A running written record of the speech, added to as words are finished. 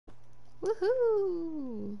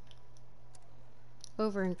Woohoo!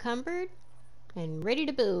 Over encumbered and ready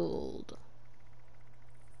to build.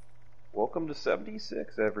 Welcome to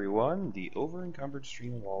 76, everyone. The over-encumbered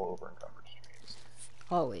stream of all over-encumbered streams.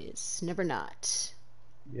 Always, never not.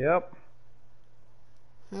 Yep.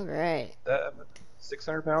 Alright.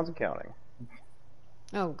 600 pounds and counting.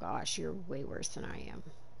 Oh gosh, you're way worse than I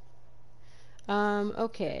am.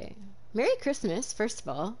 Okay. Merry Christmas, first of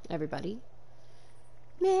all, everybody.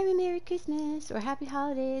 Merry Christmas, or Happy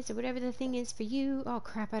Holidays, or whatever the thing is for you. Oh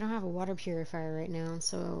crap, I don't have a water purifier right now,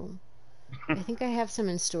 so... I think I have some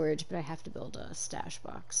in storage, but I have to build a stash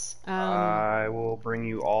box. I will bring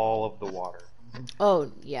you all of the water. Oh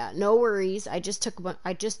yeah, no worries. I just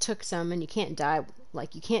took some, and you can't die.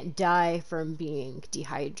 Like, you can't die from being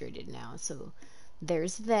dehydrated now. So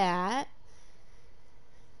there's that.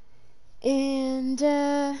 And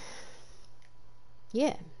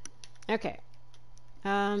yeah, okay.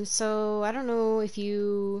 So I don't know if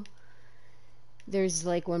there's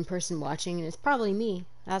like one person watching, and it's probably me.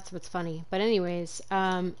 That's what's funny. But anyways,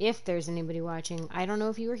 if there's anybody watching, I don't know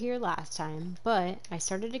if you were here last time, but I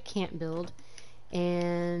started a camp build,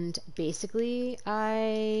 and basically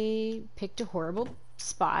I picked a horrible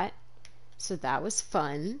spot, so that was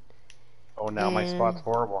fun. Oh, now my spot's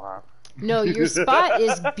horrible, huh? No, your spot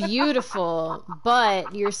is beautiful,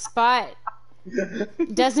 but your spot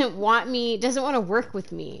doesn't want to work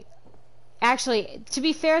with me. Actually, to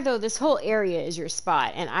be fair though, this whole area is your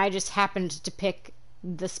spot, and I just happened to pick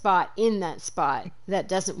the spot in that spot that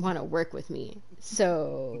doesn't want to work with me.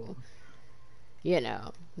 So, you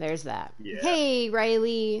know, there's that. Yeah. Hey,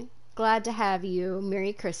 Riley. Glad to have you.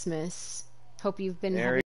 Merry Christmas. Hope you've been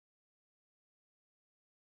having...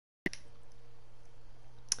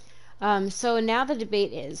 So now the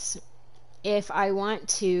debate is, if I want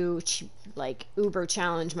to, like, uber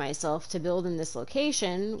challenge myself to build in this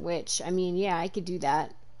location, which, I mean, yeah, I could do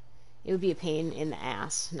that. It would be a pain in the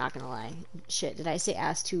ass, not gonna lie. Shit, did I say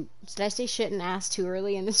shit and ass too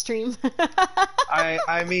early in the stream?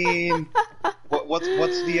 I mean, what's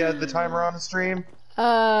the timer on the stream?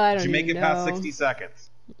 I don't Did you make even it know. past 60 seconds?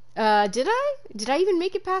 Did I? Did I even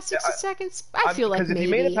make it past 60 seconds? I feel like maybe. Because if you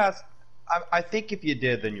made it past... I think if you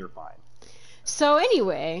did, then you're fine. So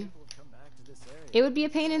anyway, it would be a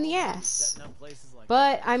pain in the ass.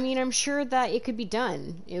 But, I mean, I'm sure that it could be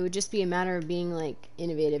done. It would just be a matter of being, like,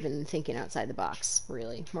 innovative and thinking outside the box,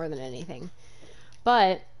 really, more than anything.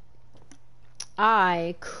 But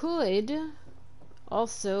I could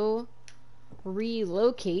also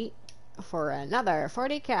relocate for another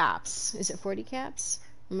 40 caps. Is it 40 caps?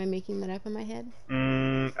 Am I making that up in my head?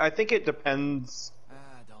 I think it depends.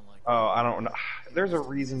 Oh, I don't know. There's a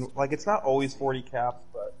reason. Like, it's not always 40 caps,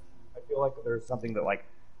 but I feel like there's something that, like,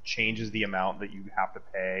 changes the amount that you have to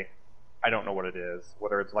pay. I don't know what it is,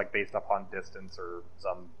 whether it's like based upon distance or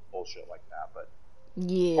some bullshit like that. But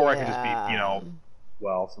yeah, or I could just be, you know,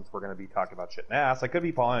 well, since we're going to be talking about shit and ass, I could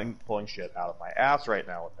be pulling shit out of my ass right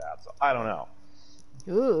now with that. So I don't know.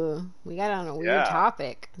 Ooh, we got on a weird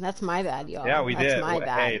topic. That's my bad, y'all. Yeah, we did. That's my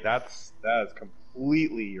bad. Hey, that is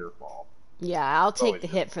completely your fault. Yeah, I'll take the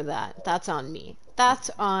hit for that. That's on me. That's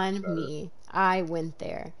on me. I went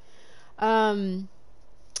there.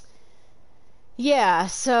 Yeah,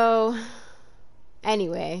 so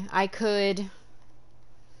anyway, I could,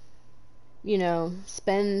 you know,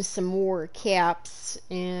 spend some more caps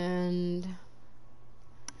and...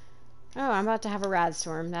 Oh, I'm about to have a rad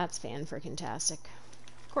storm. That's fan-freaking-tastic.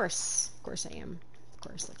 Of course I am. Of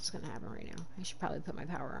course, that's gonna happen right now. I should probably put my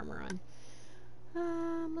power armor on.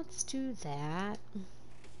 Let's do that.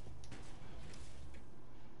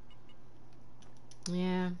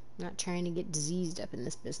 Yeah, not trying to get diseased up in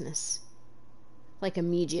this business. Like,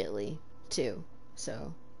 immediately, too.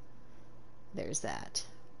 So, there's that.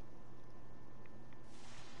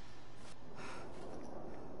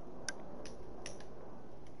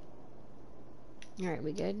 Alright,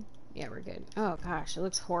 we good? Yeah, we're good. Oh, gosh, it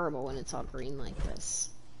looks horrible when it's all green like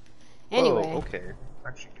this. Anyway. Whoa, okay.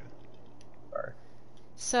 Actually good. Sorry.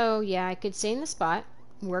 So, yeah, I could stay in the spot,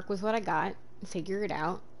 work with what I got, figure it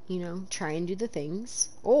out, you know, try and do the things.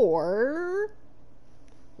 Or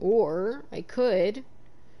I could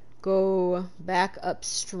go back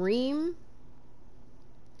upstream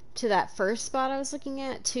to that first spot I was looking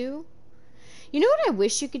at, too. You know what I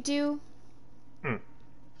wish you could do?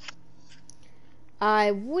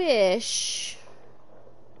 I wish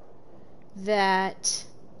that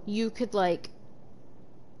you could, like,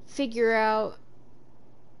 figure out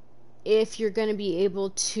if you're going to be able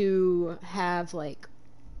to have, like,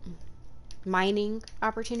 mining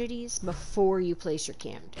opportunities before you place your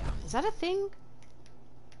camp down. Is that a thing?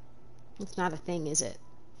 It's not a thing, is it?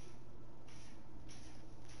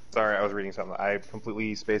 Sorry, I was reading something. I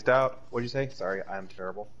completely spaced out. What'd you say? Sorry, I'm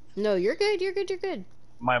terrible. No, you're good. You're good. You're good.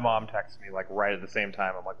 My mom texted me like right at the same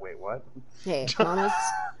time. I'm like, wait, what? Hey,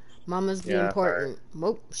 Mama's the Yeah, important.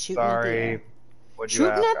 Whoop, shooting at the sorry. air. What'd you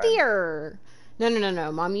Shooting ask? at the air.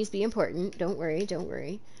 No. Mommy's the important. Don't worry. Don't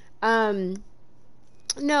worry. No,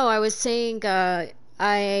 I was saying,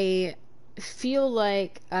 I feel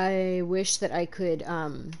like I wish that I could,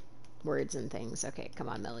 words and things. Okay, come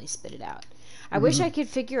on, Melly, spit it out. I wish I could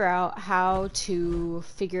figure out how to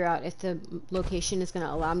figure out if the location is going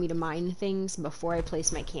to allow me to mine things before I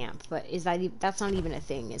place my camp. But that's not even a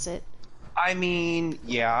thing, is it? I mean,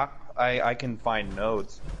 yeah, I can find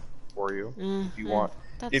nodes for you if you want.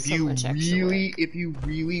 That's If so you much extra work. if you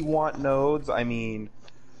really want nodes, I mean,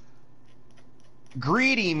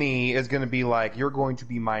 greedy me is going to be like, you're going to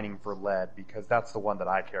be mining for lead because that's the one that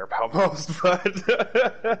I care about most. But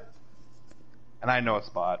and I know a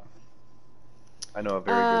spot. I know a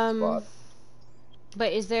very good spot.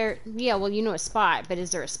 But is there... Yeah, well, you know a spot, but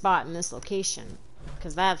is there a spot in this location?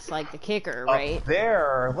 Because that's, like, the kicker, right? Up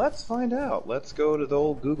there, let's find out. Let's go to the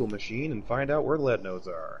old Google machine and find out where lead nodes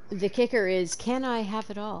are. The kicker is, can I have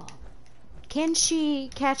it all? Can she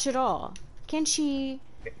catch it all? Can she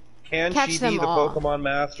Can catch she them be the all? Pokemon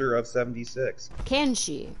Master of 76? Can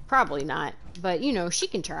she? Probably not. But, you know, she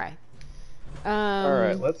can try.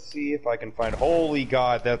 Alright, let's see if I can find... Holy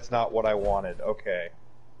God, that's not what I wanted. Okay.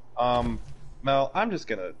 Mel, I'm just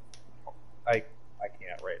gonna... I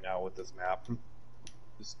can't right now with this map.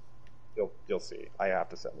 Just, you'll see. I have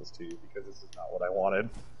to send this to you because this is not what I wanted.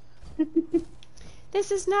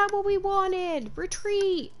 This is not what we wanted!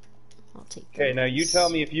 Retreat! I'll take that. Okay, now you tell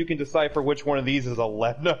me if you can decipher which one of these is a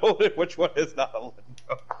lead node and which one is not a lead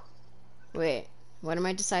node. Wait, what am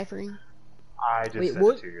I deciphering? I just Wait, sent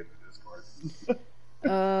what? it to you in the Discord.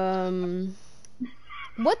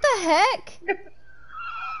 What the heck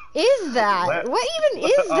is that? What even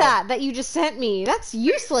is that you just sent me? That's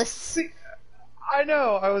useless. See, I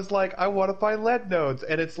know. I was like, I want to find lead nodes,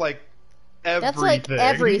 and it's like everything. That's like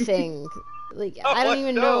everything. Like I don't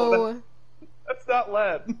even know. That's not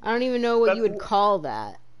lead. I don't even know what you would call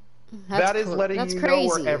that. That is letting that's you crazy.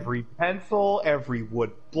 know where every pencil, every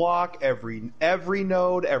wood block, every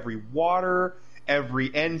node, every water, every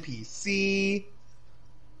NPC,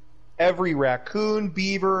 every raccoon,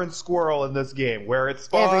 beaver, and squirrel in this game, where it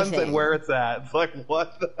spawns Everything. and where it's at. It's like,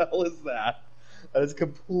 what the hell is that? That is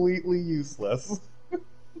completely useless.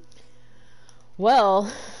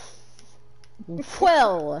 Well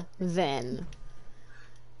then.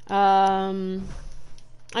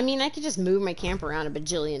 I mean, I could just move my camp around a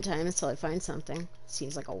bajillion times till I find something.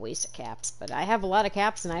 Seems like a waste of caps, but I have a lot of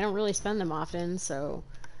caps and I don't really spend them often, so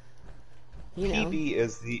you know. PB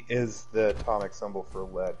is the atomic symbol for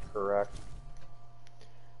lead, correct?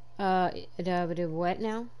 What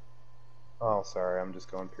now? Oh, sorry, I'm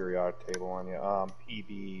just going periodic table on you.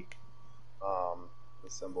 PB, the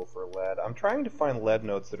symbol for lead. I'm trying to find lead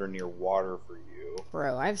nodes that are near water for you.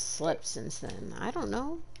 Bro, I've slept since then. I don't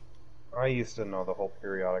know. I used to know the whole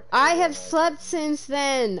periodic table. I have slept since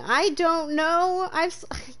then. I don't know.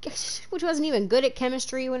 Which wasn't even good at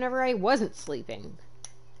chemistry whenever I wasn't sleeping.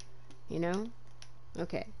 You know?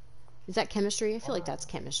 Okay. Is that chemistry? I feel like that's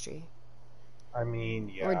chemistry. I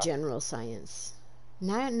mean, yeah. Or general science.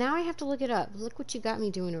 Now I have to look it up. Look what you got me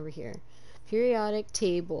doing over here. Periodic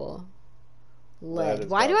table. Lead.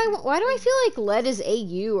 Why do I feel like lead is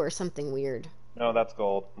AU or something weird? No, that's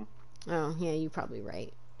gold. Oh, yeah, you're probably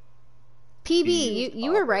right. PB,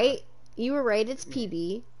 you were right. You were right, it's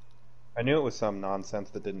PB. I knew it was some nonsense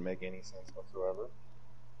that didn't make any sense whatsoever.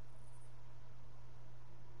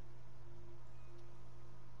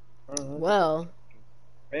 Well.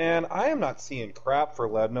 Man, I am not seeing crap for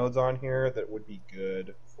lead nodes on here that would be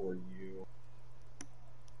good for you.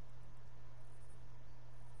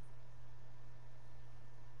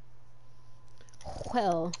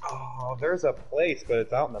 Well. Oh, there's a place, but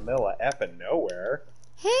it's out in the middle of effing nowhere.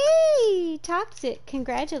 Hey, Toxic,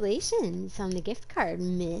 congratulations on the gift card,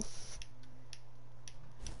 miss.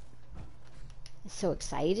 So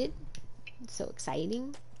excited. So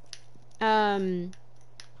exciting. Oh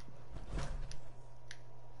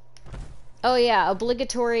yeah,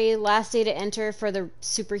 obligatory last day to enter for the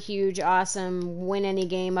super huge, awesome, win any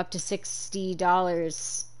game up to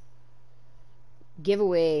 $60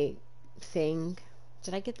 giveaway thing.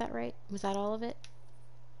 Did I get that right? Was that all of it?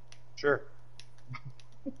 Sure.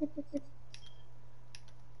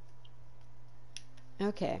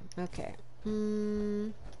 Okay. I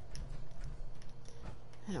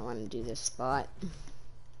don't want to do this spot.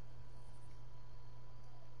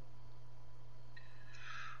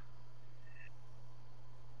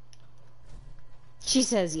 She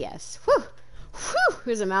says yes. Whew! Whew! It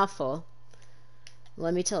was a mouthful.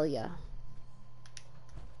 Let me tell ya.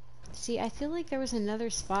 See, I feel like there was another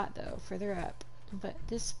spot, though, further up. But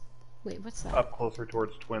this... Wait, what's that? Up closer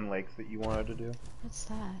towards Twin Lakes that you wanted to do. What's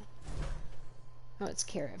that? Oh, it's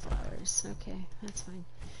carrot flowers. Okay, that's fine.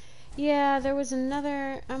 Yeah, there was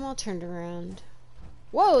another... I'm all turned around.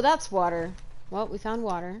 Whoa, that's water. Well, we found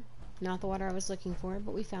water. Not the water I was looking for,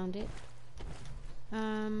 but we found it.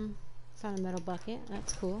 Found a metal bucket.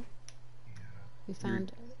 That's cool. We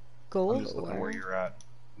found gold. I'm just looking where you're at.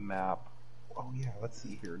 Map. Oh yeah, let's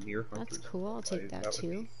see here. Near Hunter. That's cool. I'll take that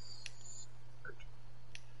too.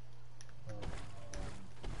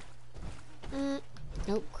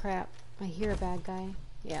 Oh crap! I hear a bad guy.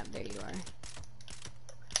 Yeah, there you are.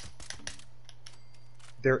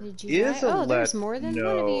 There Did you is die? a Oh, there's more than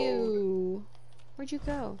one of you. Where'd you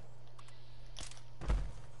go?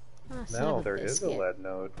 Oh, no, there is a lead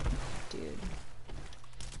node. Dude.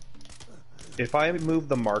 If I move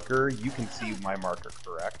the marker, you can see my marker,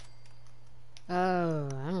 correct? Oh,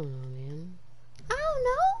 I don't know, man. I don't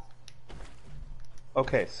know.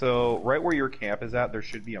 Okay, so right where your camp is at, there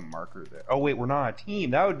should be a marker there. Oh wait, we're not on a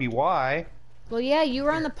team. That would be why. Well, yeah, you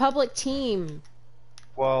were on the public team.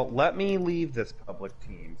 Well, let me leave this public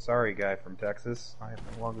team. Sorry, guy from Texas. I am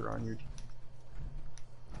no longer on your team.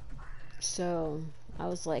 So, I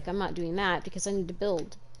was like, I'm not doing that because I need to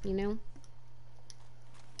build, you know?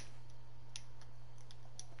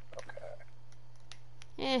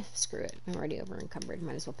 Screw it. I'm already over encumbered.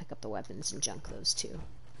 Might as well pick up the weapons and junk those too.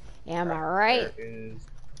 Am I right?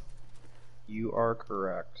 You are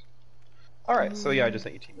correct. Alright, so yeah, I just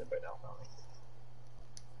sent you team in by now.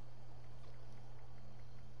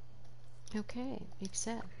 Okay,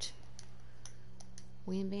 accept.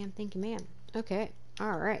 Wham bam, thank you ma'am. Okay,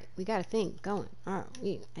 alright, we got a thing going.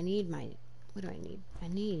 Alright, I need my... What do I need? I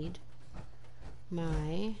need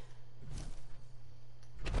my...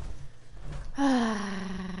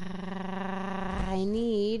 I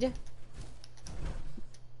need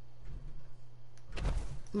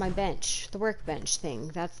my bench, the workbench thing.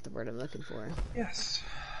 That's the word I'm looking for. Yes.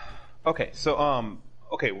 Okay, so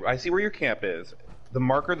okay, I see where your camp is. The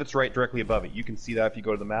marker that's right directly above it. You can see that if you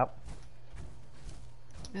go to the map.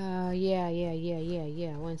 Yeah.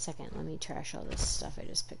 1 second. Let me trash all this stuff I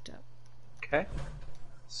just picked up. Okay.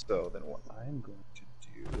 So then what I'm going to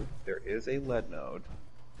do, there is a lead node.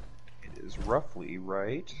 It is roughly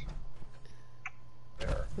right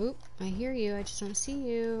there. Oop, I hear you. I just don't see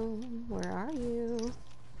you. Where are you?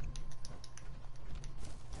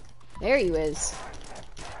 There you is.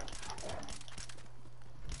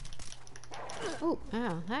 Oh,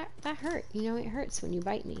 wow, that hurt. You know, it hurts when you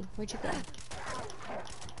bite me. Where'd you go?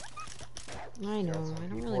 I know, I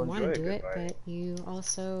don't really want to do it, but you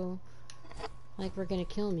also, like, were gonna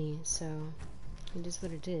kill me, so it is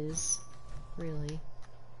what it is, really.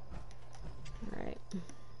 Alright.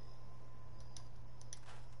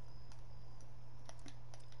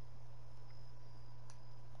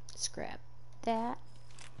 Scrap that.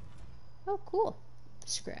 Oh, cool.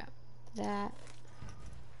 Scrap that.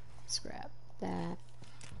 Scrap that. And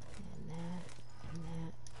that. And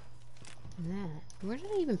that. And that. Where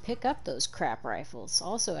did I even pick up those crap rifles?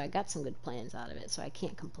 Also, I got some good plans out of it, so I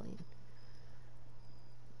can't complain.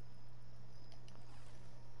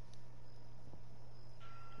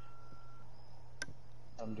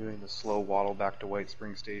 I'm doing the slow waddle back to White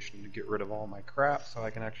Spring Station to get rid of all my crap so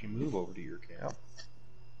I can actually move over to your camp.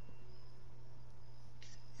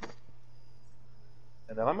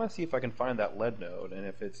 And then I'm going to see if I can find that lead node and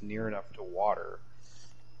if it's near enough to water.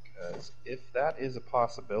 Because if that is a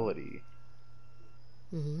possibility,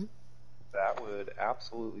 that would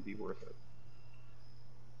absolutely be worth it.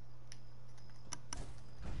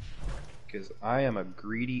 Because I am a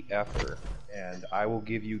greedy effer, and I will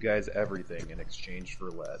give you guys everything in exchange for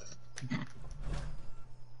lead.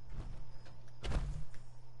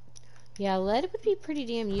 Yeah, lead would be pretty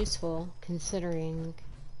damn useful, considering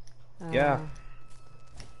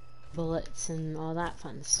bullets and all that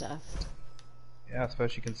fun stuff. Yeah,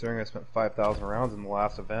 especially considering I spent 5,000 rounds in the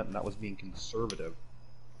last event, and that was being conservative.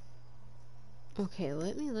 Okay,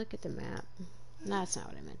 let me look at the map. That's not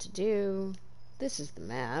what I meant to do. This is the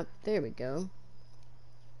map. There we go.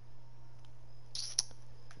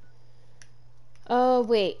 Oh,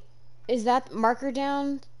 wait. Is that marker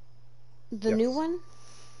down? The new one?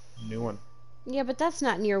 New one. Yeah, but that's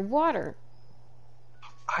not near water.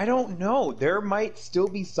 I don't know. There might still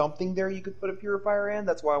be something there you could put a purifier in.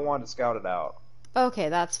 That's why I wanted to scout it out. Okay,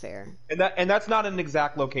 that's fair. And that's not an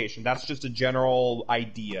exact location. That's just a general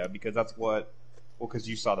idea, because that's what... Well, because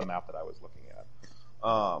you saw the map that I was looking at.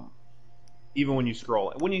 Even when you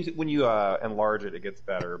scroll, when you enlarge it, it gets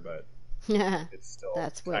better, but it's still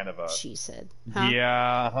That's what kind of a. she said. Huh?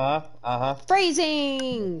 Yeah.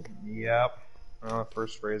 Phrasing. Yep.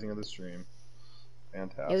 First phrasing of the stream.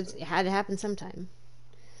 Fantastic. It had to happen sometime.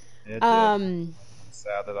 It did.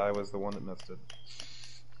 Sad that I was the one that missed it.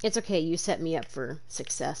 It's okay. You set me up for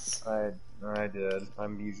success. I did.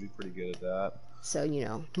 I'm usually pretty good at that. So, you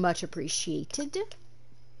know, much appreciated.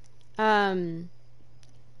 I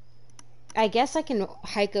guess I can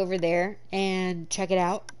hike over there and check it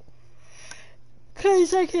out.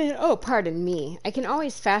 Cause I can, oh, pardon me. I can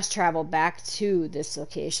always fast travel back to this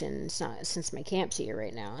location. It's not, since my camp's here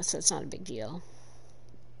right now, so it's not a big deal.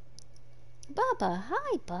 Bubba,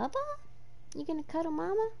 hi, Bubba. You gonna cuddle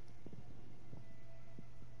Mama?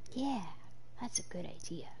 Yeah, that's a good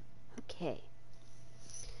idea. Okay.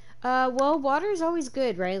 Well, water is always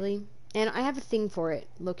good, Riley. And I have a thing for it,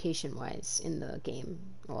 location-wise, in the game.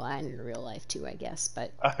 Well, and in real life, too, I guess,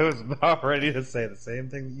 but... I was about ready to say the same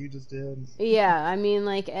thing that you just did. Yeah, I mean,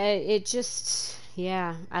 like, it just...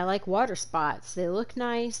 Yeah, I like water spots. They look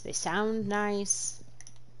nice, they sound nice.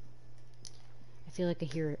 I feel like I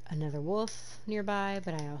hear another wolf nearby,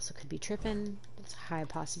 but I also could be tripping. It's a high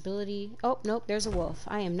possibility. Oh, nope, there's a wolf.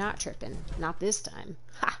 I am not tripping. Not this time.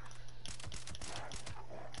 Ha!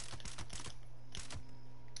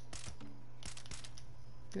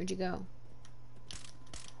 Where'd you go?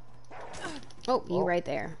 Oh, you right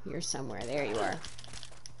there. You're somewhere. There you are.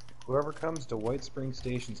 Whoever comes to White Spring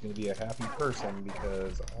Station is going to be a happy person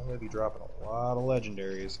because I'm going to be dropping a lot of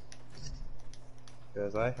legendaries.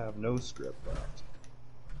 Because I have no script left.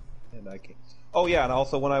 And I can't. Oh yeah, and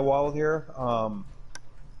also when I wallowed here, I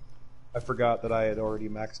forgot that I had already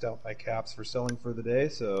maxed out my caps for selling for the day,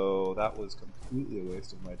 so that was completely a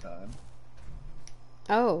waste of my time.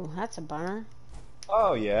 Oh, that's a bummer.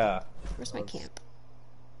 Oh yeah. Where's my camp?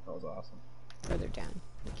 That was awesome. Further down.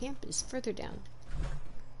 The camp is further down.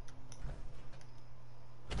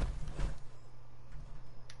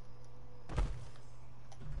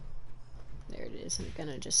 There it is. I'm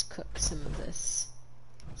gonna just cook some of this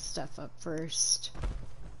stuff up first.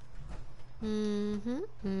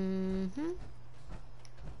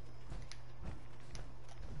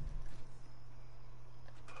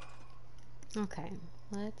 Okay,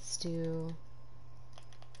 let's do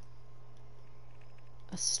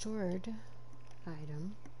a stored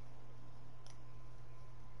item.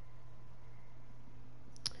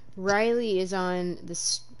 Riley is on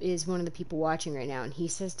this, is one of the people watching right now, and he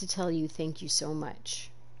says to tell you thank you so much.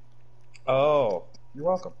 Oh, you're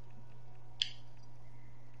welcome.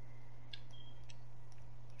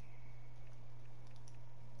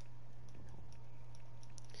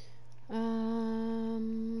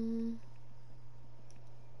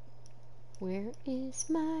 Where is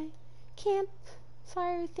my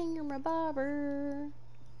campfire thingamabobber?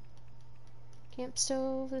 Camp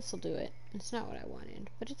stove, this'll do it. It's not what I wanted,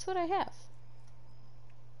 but it's what I have.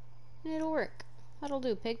 It'll work. That'll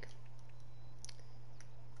do, pig.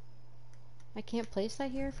 I can't place that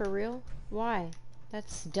here? For real? Why?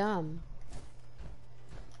 That's dumb.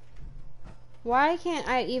 Why can't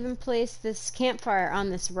I even place this campfire on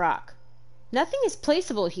this rock? Nothing is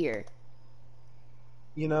placeable here.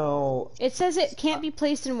 You know... It says it can't be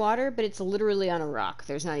placed in water, but it's literally on a rock.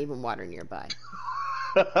 There's not even water nearby.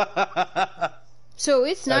 So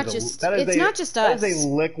it's not just us. That is a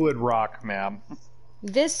liquid rock, ma'am.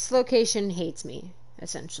 This location hates me,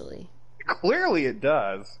 essentially. Clearly it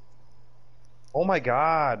does. Oh my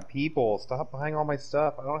god, people, stop buying all my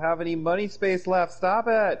stuff. I don't have any money space left. Stop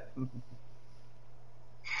it. I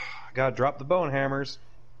gotta drop the bone hammers.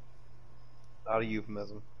 Not a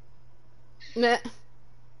euphemism. Nah.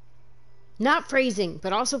 Not phrasing,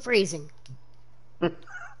 but also phrasing.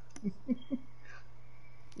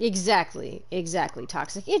 Exactly,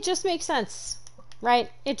 Toxic. It just makes sense, right?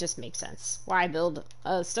 It just makes sense. Why build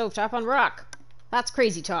a stovetop on rock? That's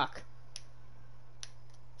crazy talk.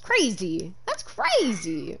 Crazy! That's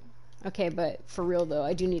crazy! Okay, but for real though,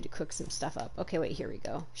 I do need to cook some stuff up. Okay, wait, here we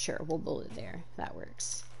go. Sure, we'll build it there. That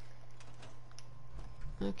works.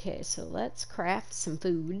 Okay, so let's craft some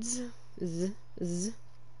foods.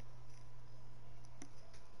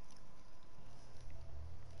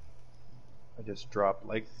 I just dropped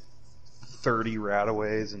like 30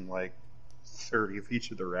 rataways and like 30 of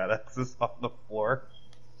each of the radexes on the floor.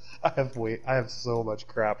 I have so much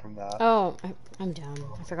crap from that. Oh, I'm dumb.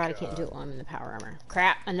 I forgot I can't do it while I'm in the power armor.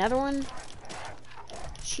 Crap, another one?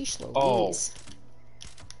 Sheesh Louise.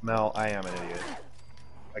 Mel, I am an idiot.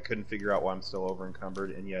 I couldn't figure out why I'm still over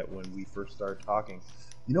encumbered, and yet when we first started talking,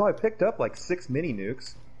 you know, I picked up like 6 mini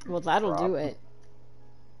nukes. Well, that'll do it.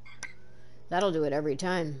 That'll do it every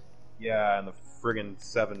time. Yeah, and the friggin'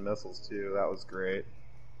 7 missiles too. That was great.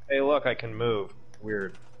 Hey, look, I can move.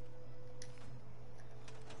 Weird.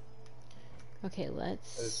 Okay, I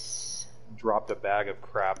let's... just dropped a bag of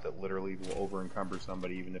crap that literally will over-encumber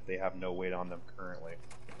somebody even if they have no weight on them currently.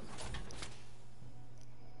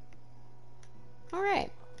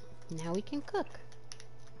 Alright. Now we can cook.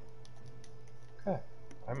 Okay.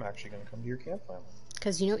 I'm actually going to come to your camp finally.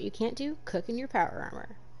 Because you know what you can't do? Cook in your power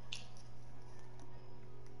armor.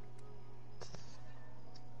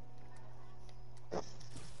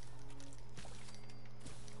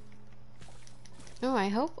 Oh, I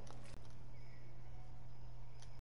hope